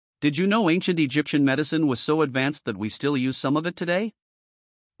Did you know ancient Egyptian medicine was so advanced that we still use some of it today?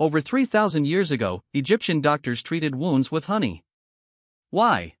 Over 3,000 years ago, Egyptian doctors treated wounds with honey.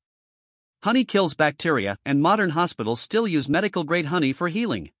 Why? Honey kills bacteria, and modern hospitals still use medical-grade honey for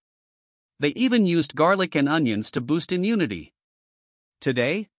healing. They even used garlic and onions to boost immunity.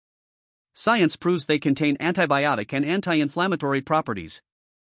 Today, science proves they contain antibiotic and anti-inflammatory properties.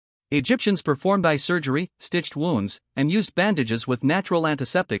 Egyptians performed eye surgery, stitched wounds, and used bandages with natural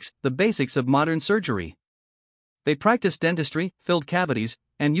antiseptics, the basics of modern surgery. They practiced dentistry, filled cavities,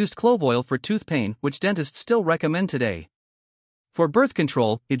 and used clove oil for tooth pain, which dentists still recommend today. For birth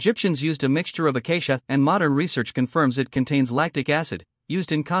control, Egyptians used a mixture of acacia, and modern research confirms it contains lactic acid, used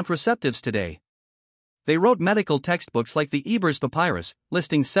in contraceptives today. They wrote medical textbooks like the Ebers Papyrus,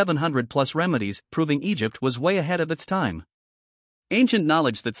 listing 700-plus remedies, proving Egypt was way ahead of its time. Ancient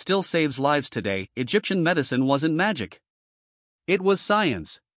knowledge that still saves lives today. Egyptian medicine wasn't magic. It was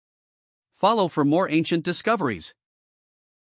science. Follow for more ancient discoveries.